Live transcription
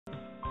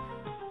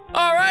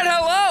All right,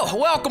 hello,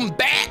 welcome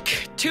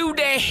back to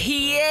the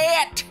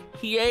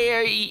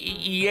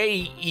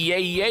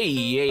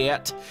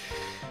Yet.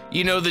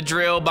 You know the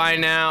drill by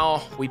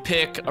now. We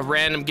pick a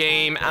random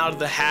game out of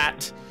the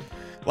hat.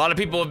 A lot of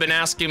people have been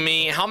asking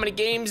me how many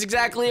games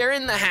exactly are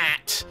in the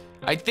hat.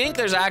 I think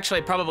there's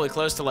actually probably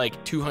close to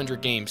like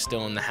 200 games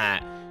still in the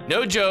hat.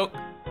 No joke,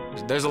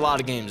 there's a lot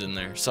of games in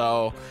there.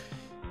 So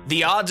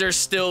the odds are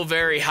still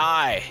very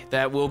high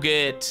that we'll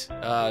get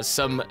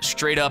some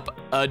straight up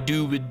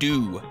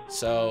a-do-a-do.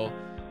 So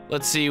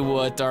let's see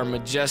what our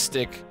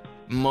majestic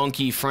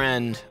monkey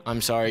friend,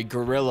 I'm sorry,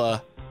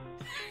 gorilla,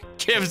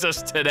 gives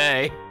us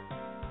today.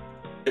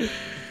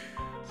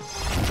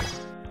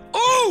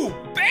 Ooh,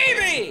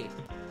 baby!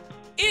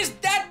 Is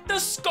that the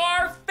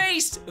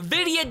Scarface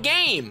video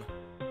game?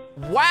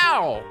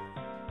 Wow.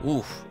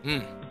 Ooh,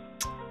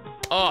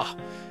 Oh,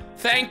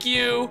 thank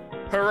you,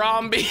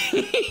 Harambe,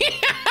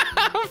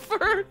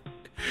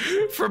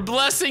 for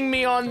blessing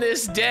me on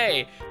this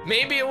day.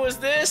 Maybe it was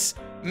this,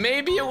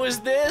 maybe it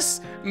was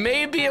this,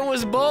 maybe it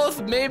was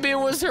both, maybe it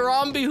was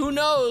Harambe, who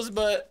knows,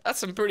 but that's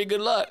some pretty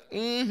good luck.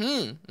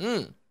 Ew,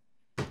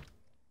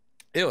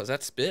 is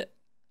that spit?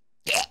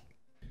 Yeah.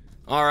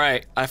 All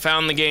right, I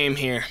found the game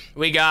here.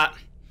 We got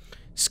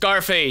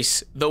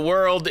Scarface, The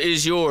World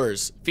Is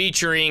Yours,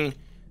 featuring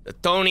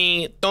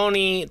Tony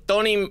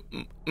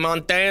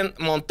Montana,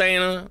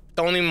 Manana.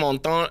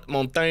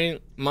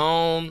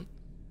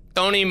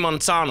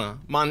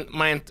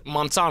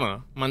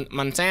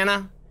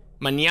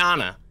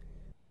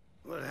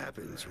 What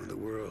happens when the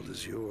world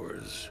is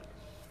yours,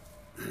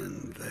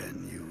 and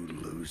then you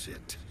lose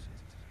it?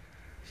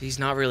 He's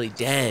not really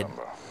dead.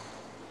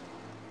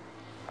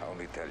 I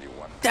only tell you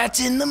one. That's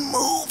in the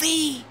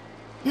movie.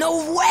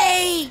 No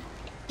way.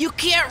 You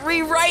can't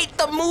rewrite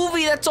the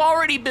movie that's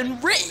already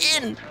been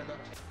written.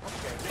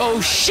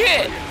 Oh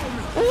shit.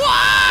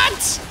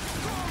 What?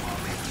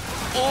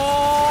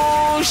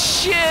 Oh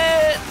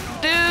shit.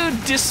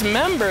 Dude,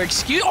 dismember,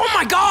 excuse. Oh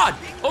my god.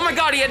 Oh my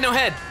god, he had no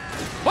head.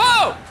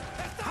 Whoa.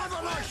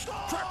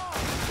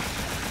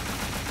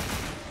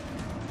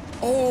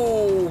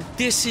 Oh,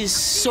 this is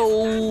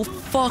so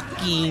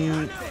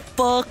fucking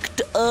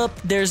fucked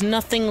up. There's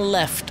nothing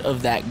left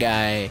of that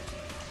guy.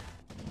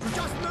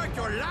 Just make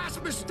your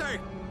last mistake.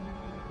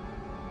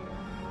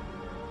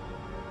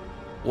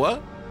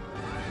 What?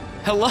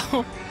 Hello?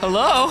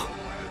 Hello?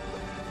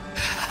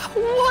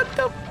 What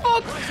the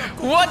fuck?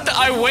 What the?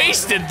 I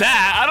wasted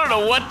that. I don't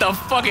know what the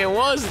fuck it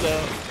was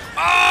though.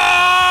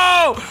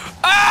 Oh!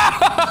 Oh!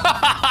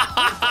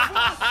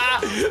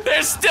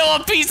 There's still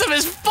a piece of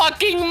his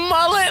fucking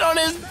mullet on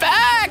his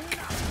back.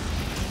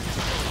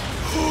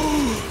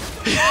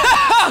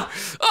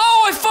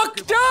 Oh, I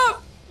fucked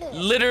up.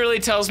 Literally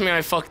tells me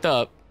I fucked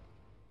up.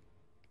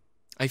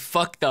 I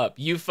fucked up.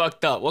 You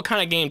fucked up. What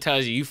kind of game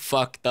tells you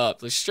fucked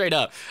up? Like, straight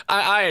up.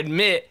 I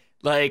admit,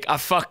 like, I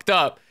fucked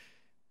up.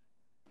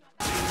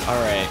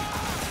 All right.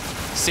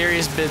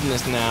 Serious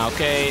business now,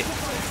 okay?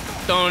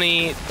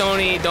 Tony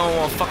don't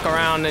want to fuck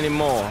around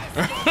anymore.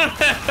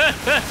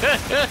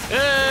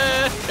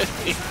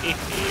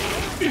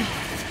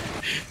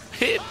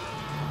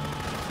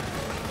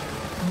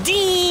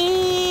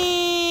 Damn!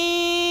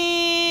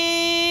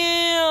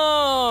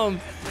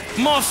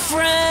 My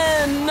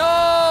friend,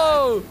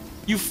 no!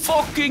 You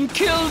fucking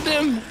killed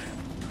him!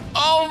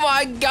 Oh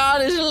my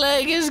god, his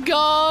leg is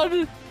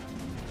gone!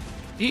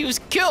 He was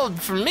killed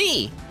for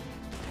me!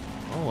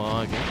 Oh well,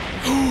 I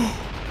guess.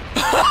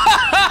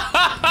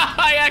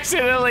 I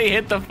accidentally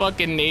hit the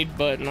fucking nade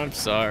button, I'm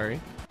sorry.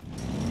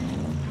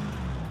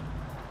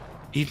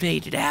 He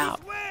made it out.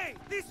 This way!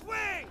 This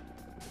way!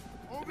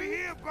 Over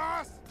here,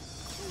 boss!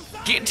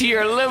 Get to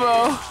your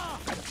limo!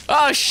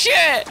 Oh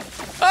shit!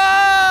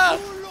 Oh!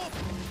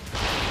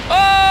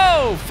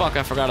 Oh! Fuck,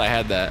 I forgot I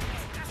had that.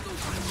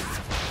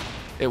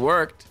 It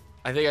worked.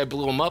 I think I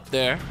blew him up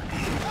there.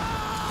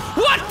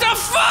 What the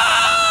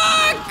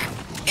fuck?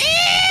 Ew!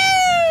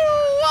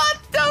 What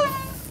the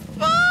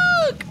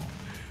fuck?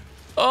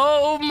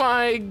 Oh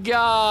my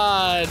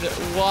god.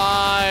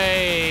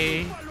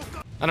 Why?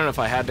 I don't know if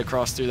I had to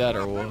cross through that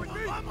or what.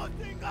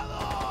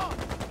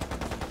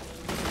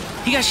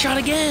 He got shot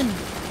again.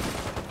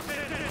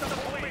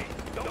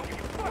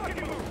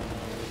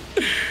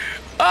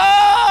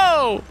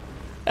 Oh!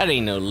 That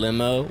ain't no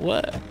limo.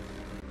 What?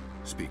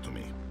 Speak to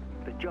me.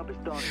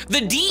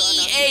 The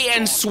DEA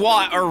and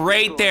SWAT are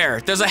right there.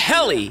 There's a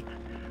heli.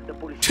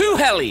 2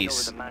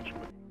 helis.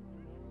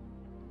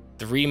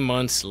 3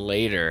 months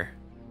later.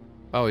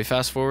 Oh, we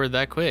fast forward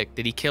that quick.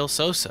 Did he kill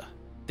Sosa?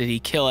 Did he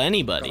kill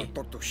anybody?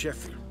 Talk to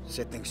Sheffy.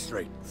 Set things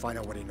straight. Find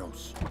out what he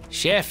knows.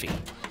 Sheffy.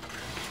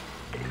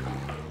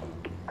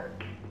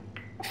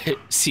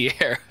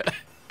 Sierra.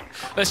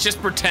 Let's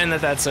just pretend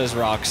that says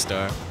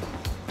Rockstar.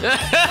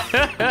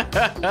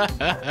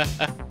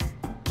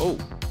 Oh.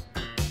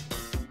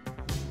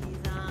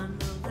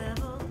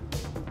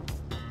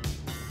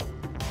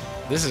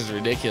 This is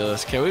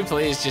ridiculous. Can we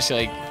please just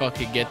like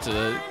fucking get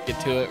to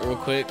it real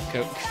quick?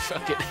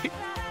 Fuck it.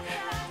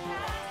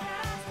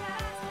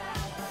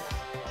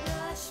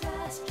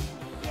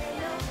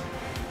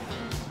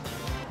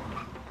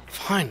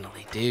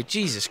 Finally, dude.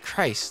 Jesus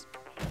Christ.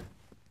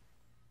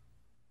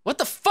 What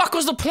the fuck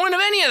was the point of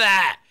any of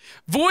that?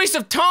 Voice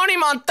of Tony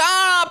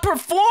Montana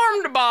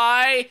performed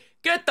by...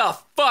 Get the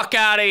fuck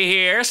out of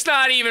here. It's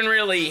not even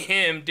really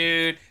him,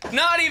 dude.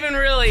 Not even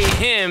really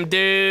him,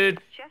 dude.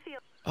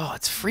 Oh,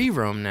 it's free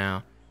roam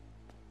now.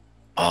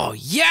 Oh,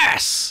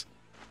 yes!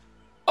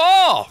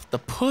 Oh, the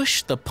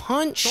push, the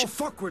punch. Don't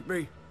fuck with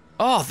me.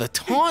 Oh, the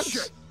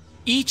taunts.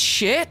 Eat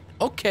shit?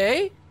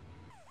 Okay.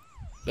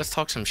 Let's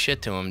talk some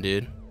shit to him,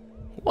 dude.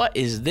 What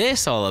is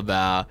this all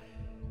about?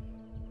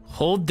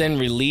 Hold then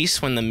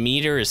release when the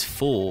meter is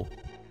full.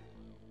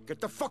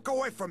 Get the fuck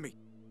away from me.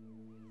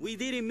 We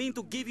didn't mean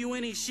to give you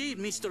any shit,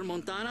 Mr.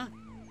 Montana.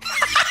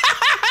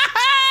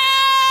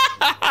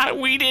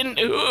 We didn't.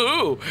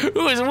 Who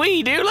is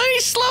we, dude? Like,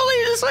 he's slowly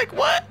just like,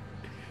 what?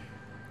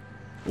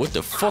 What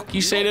the fuck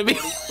you say to me?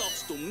 Nobody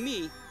talks to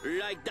me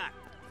like that.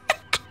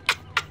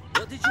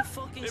 What did you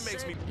fucking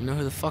say? You know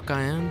who the fuck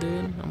I am,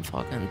 dude? I'm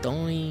fucking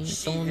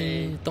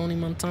Tony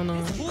Montana.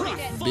 Who the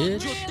fuck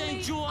Bitch. you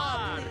think you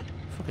are?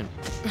 Fucking.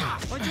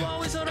 Why you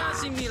always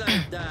harassing me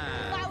like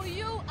that? If I were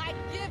you, I'd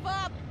give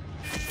up.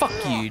 Fuck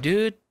you,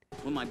 dude.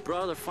 When my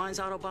brother finds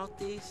out about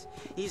this,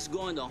 he's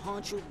going to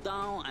hunt you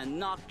down and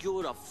knock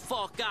you the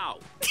fuck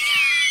out.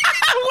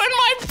 When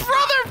my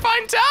brother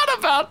finds out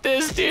about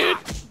this, dude,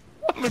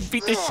 I'm gonna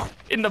beat this shit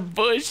in the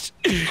bush.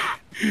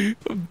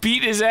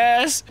 Beat his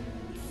ass.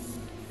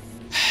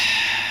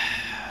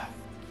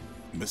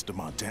 Mr.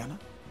 Montana?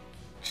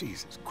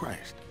 Jesus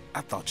Christ, I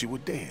thought you were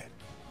dead.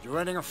 You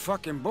writing a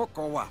fucking book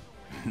or what?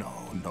 No,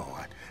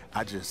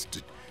 I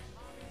just...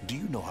 Do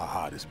you know how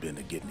hard it's been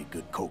to get any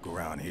good coke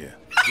around here?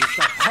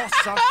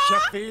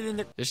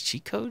 There's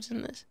cheat codes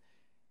in this?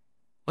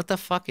 What the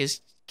fuck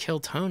is Kill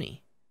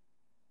Tony?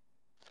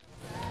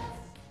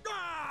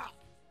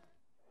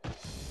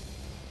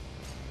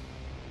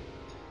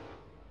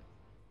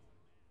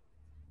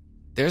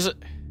 There's a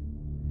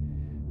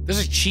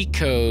cheat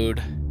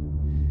code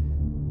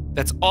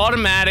that's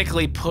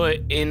automatically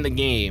put in the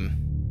game.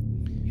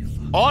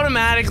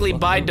 Automatically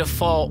by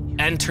default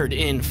entered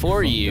in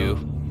for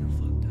you.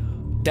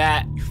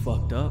 That You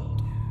fucked up.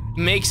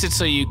 makes it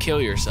so you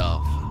kill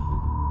yourself.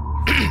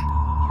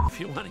 If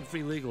you're wanting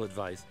free legal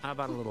advice, how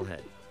about a little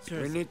head?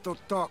 We need to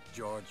talk,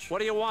 George. What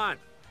do you want?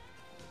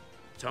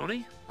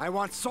 Tony? I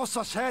want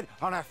Sosa's head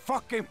on a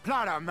fucking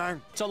platter,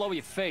 man. It's all over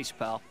your face,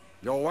 pal.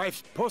 Your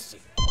wife's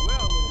pussy.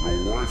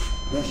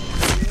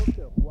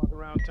 Walk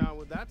around town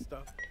with that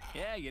stuff.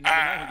 Yeah, you never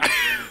know who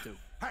you're into.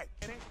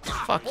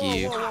 Fuck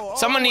you.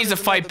 Someone needs to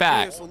fight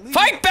back.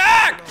 Fight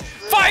back!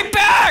 Fight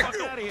back!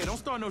 Get out of here. Don't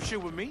start no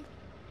shit with me.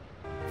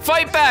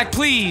 Fight back,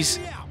 please.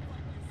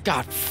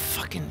 God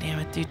fucking damn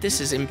it, dude. This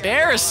is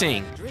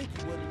embarrassing.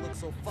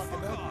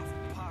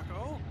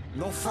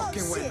 No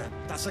fucking way, man.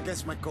 That's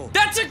against my code.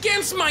 That's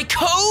against my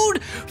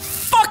code?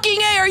 Fucking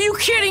A, are you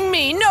kidding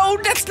me? No,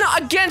 that's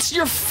not against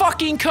your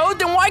fucking code.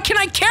 Then why can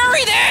I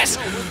carry this?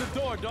 Where's the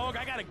door, dog?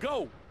 I gotta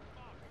go.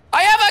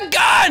 I have a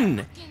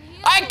gun!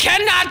 I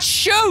cannot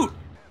shoot!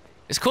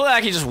 It's cool that I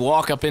can just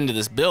walk up into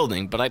this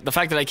building, but the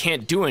fact that I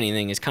can't do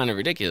anything is kind of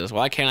ridiculous.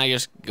 Why can't I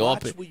just go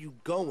up Watch where you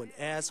going,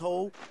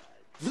 asshole.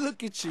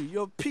 Look at you.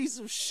 You're a piece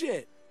of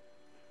shit.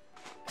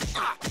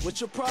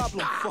 What's your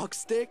problem,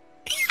 fuckstick?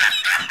 He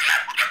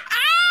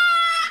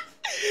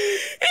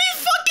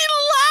fucking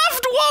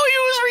laughed while he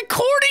was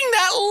recording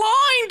that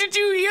line! Did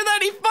you hear that?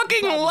 He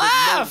fucking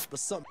laughed!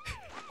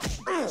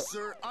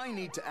 Sir, I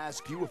need to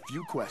ask you a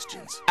few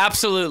questions.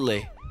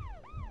 Absolutely.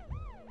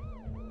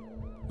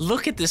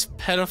 Look at this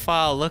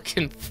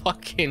pedophile-looking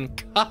fucking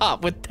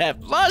cop with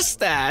that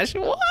mustache.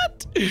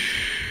 What?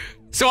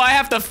 So I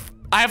have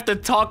to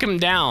talk him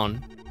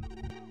down.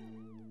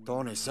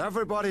 Tony's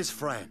everybody's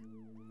friend.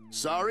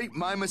 Sorry,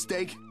 my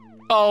mistake.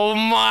 Oh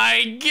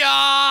my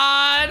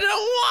God!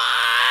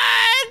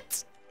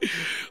 What?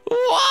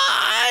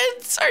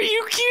 What? Are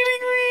you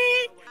kidding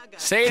me?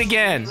 Say it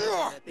again.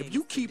 If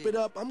you keep it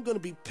up, I'm gonna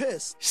be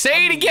pissed.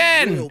 Say it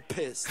again. Real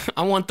pissed.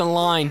 I want the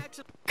line.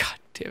 God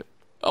damn it.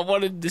 I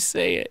wanted to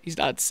say it. He's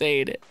not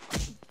saying it.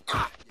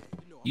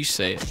 You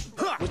say it.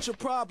 What's your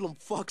problem,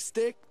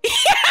 fuckstick?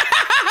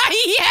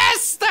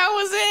 Yes, that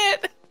was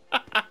it.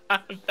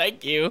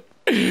 Thank you.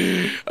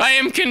 I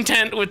am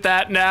content with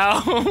that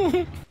now.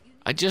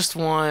 I just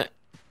want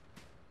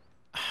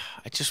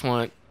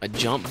a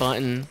jump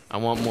button. I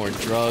want more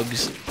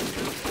drugs.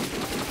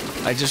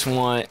 I just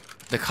want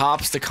the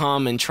cops to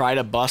come and try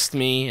to bust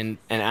me and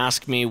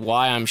ask me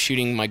why I'm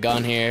shooting my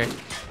gun here.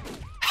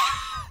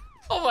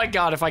 Oh my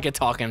God, if I could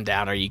talk him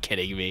down, are you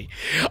kidding me?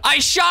 I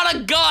shot a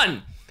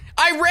gun!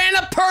 I ran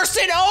a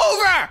person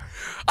over!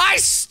 I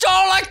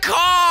stole a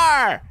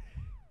car!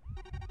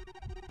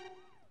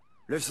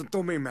 Listen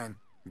to me, man.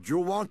 You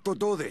want to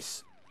do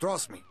this.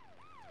 Trust me.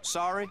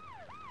 Sorry,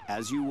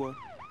 as you were.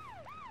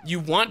 You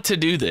want to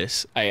do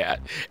this. And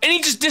he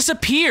just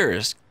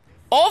disappears.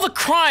 All the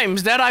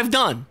crimes that I've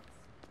done.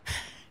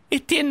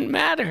 It didn't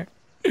matter.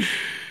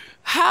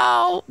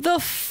 How the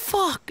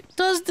fuck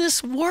does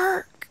this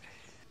work?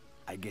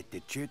 I get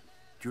the shit,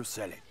 you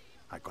sell it.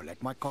 I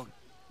collect my coin,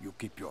 you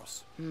keep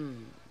yours.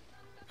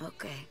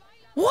 Okay.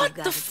 What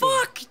the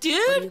fuck, dude?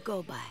 What do you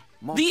go by?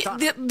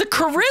 The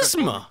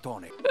charisma.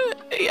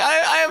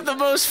 I have the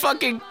most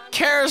fucking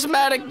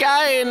charismatic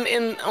guy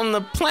on the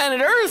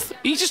planet Earth.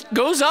 He just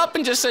goes up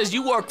and just says,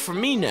 "You work for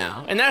me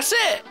now," and that's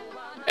it.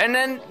 And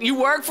then you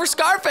work for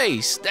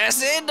Scarface.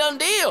 That's it, done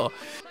deal.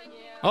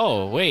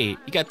 Oh wait,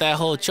 you got that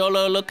whole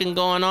cholo looking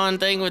going on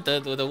thing with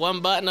the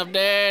one button up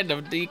there.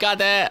 You got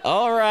that?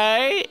 All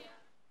right.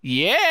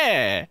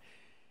 Yeah.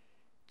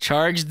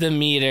 Charge the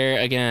meter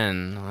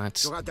again.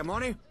 Let's. You got the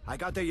money? I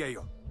got the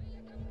yayo.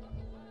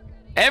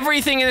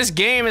 Everything in this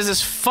game is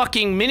this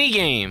fucking mini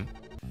game.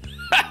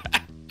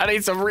 I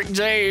need some Rick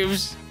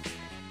James.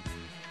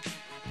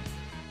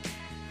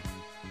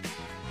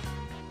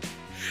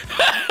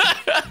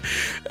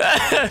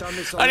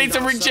 I need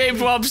some Rick James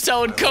while I'm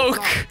selling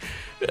coke.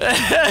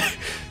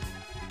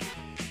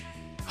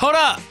 Hold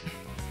up.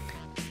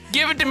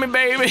 Give it to me,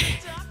 baby.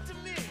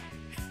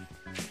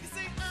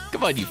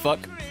 Come on, you fuck.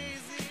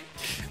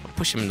 I'll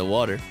push him in the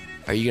water.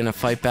 Are you gonna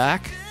fight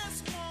back?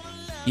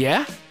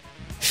 Yeah?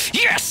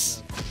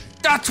 Yes!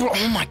 That's what,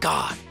 oh my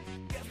God.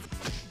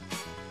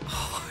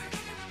 Oh.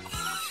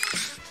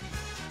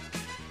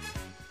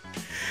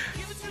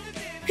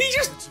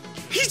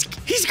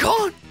 He's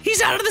gone.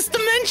 He's out of this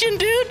dimension,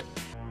 dude.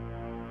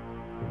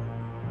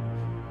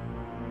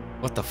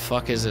 What the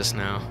fuck is this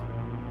now?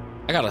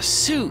 I got a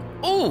suit.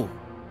 Oh,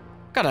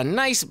 got a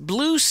nice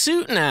blue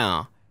suit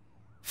now.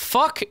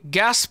 Fuck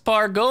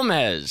Gaspar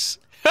Gomez.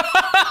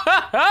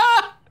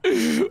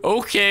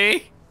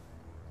 Okay.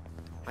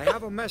 I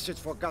have a message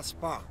for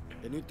Gaspar.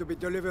 It needs to be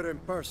delivered in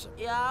person.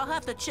 Yeah, I'll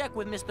have to check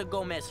with Mr.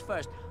 Gomez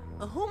first.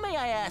 Who, may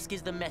I ask,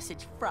 is the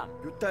message from?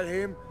 You tell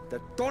him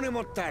that Tony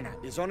Montana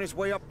is on his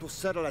way up to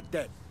settle a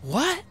debt.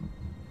 What?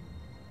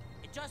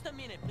 Just a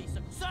minute, please,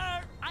 sir.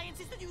 Sir, I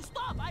insisted you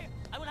stop. I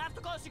will have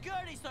to call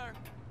security, sir.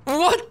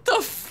 What the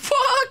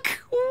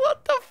fuck?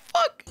 What the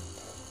fuck?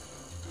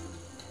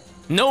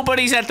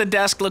 Nobody's at the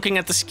desk looking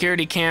at the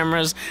security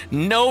cameras.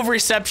 No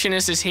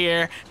receptionist is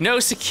here. No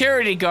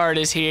security guard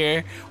is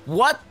here.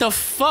 What the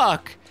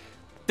fuck?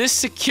 This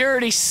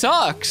security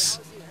sucks.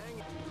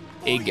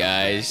 Hey,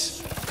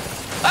 guys.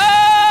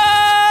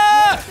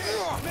 Ah!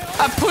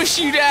 I push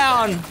you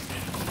down.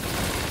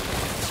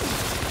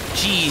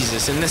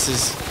 Jesus, and this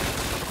is...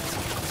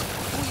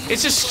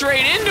 It's just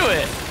straight into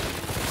it.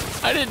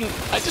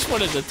 I just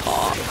wanted to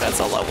talk. That's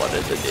all I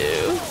wanted to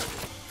do.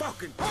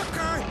 Fucking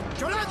okay.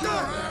 Jonathan,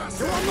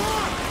 you want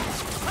more?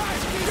 Hey,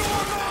 you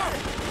want more?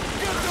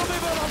 Give it to me,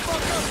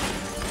 motherfucker.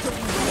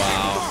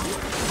 Wow.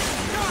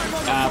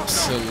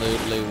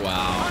 Absolutely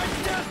wow.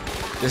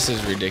 This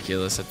is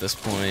ridiculous at this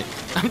point.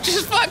 I'm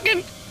just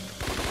fucking...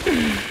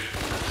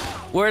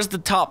 Where's the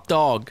top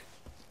dog?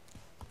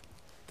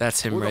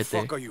 That's him right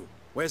there. Who the fuck are you?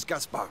 Where's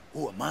Gaspar?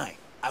 Who am I?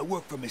 I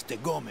work for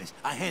Mr. Gomez.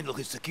 I handle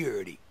his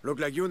security. Look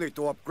like you need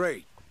to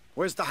upgrade.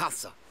 Where's the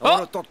Hassa? I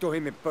want to talk to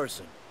him in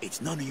person.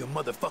 It's none of your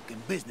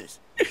motherfucking business.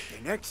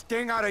 The next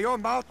thing out of your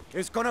mouth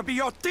is gonna be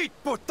your teeth,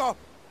 puto!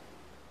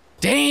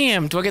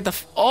 Damn, do I get the...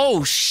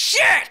 Oh,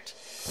 shit!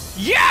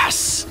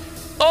 Yes!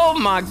 Oh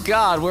my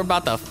God, we're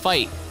about to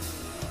fight.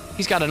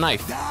 He's got a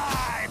knife.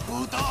 Die,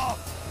 puto!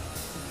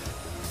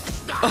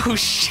 Oh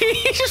shit,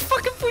 he just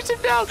fucking puts him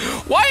down.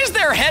 Why is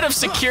there a head of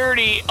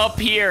security up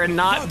here and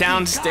not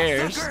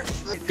downstairs?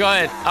 Go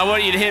ahead, I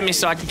want you to hit me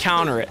so I can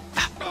counter it.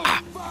 Ah,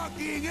 ah.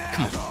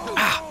 Come on,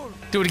 ah,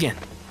 do it again.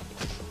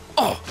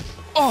 Oh,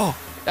 oh,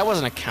 that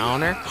wasn't a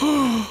counter.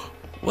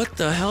 What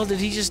the hell did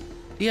he just,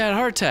 he had a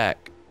heart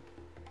attack.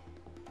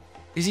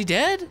 Is he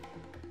dead?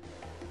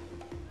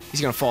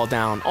 He's gonna fall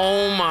down.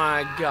 Oh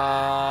my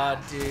God,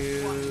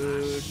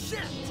 dude.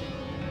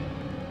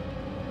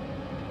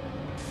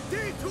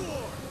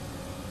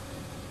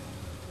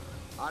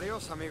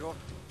 Adios, amigo.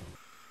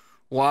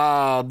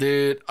 Wow,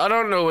 dude. I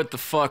don't know what the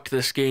fuck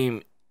this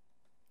game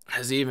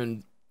has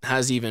even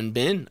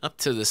been up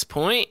to this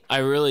point. I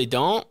really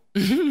don't.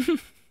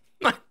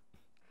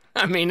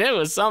 I mean, it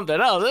was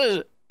something else.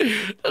 It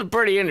was a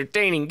pretty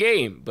entertaining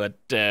game, but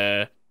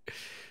I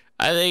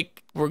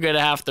think we're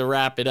gonna have to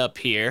wrap it up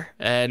here.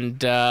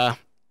 And I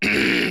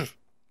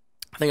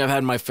think I've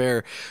had my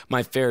fair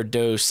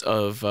dose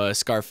of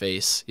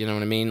Scarface. You know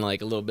what I mean?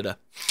 Like a little bit of,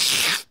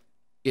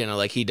 you know,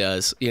 like he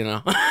does. You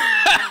know.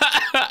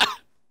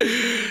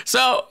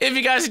 So, if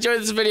you guys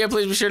enjoyed this video,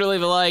 please be sure to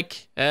leave a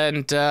like.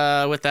 And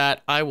with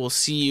that, I will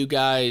see you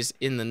guys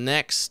in the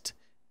next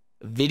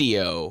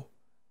video.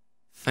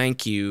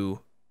 Thank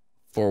you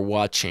for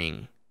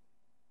watching,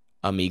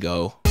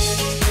 amigo.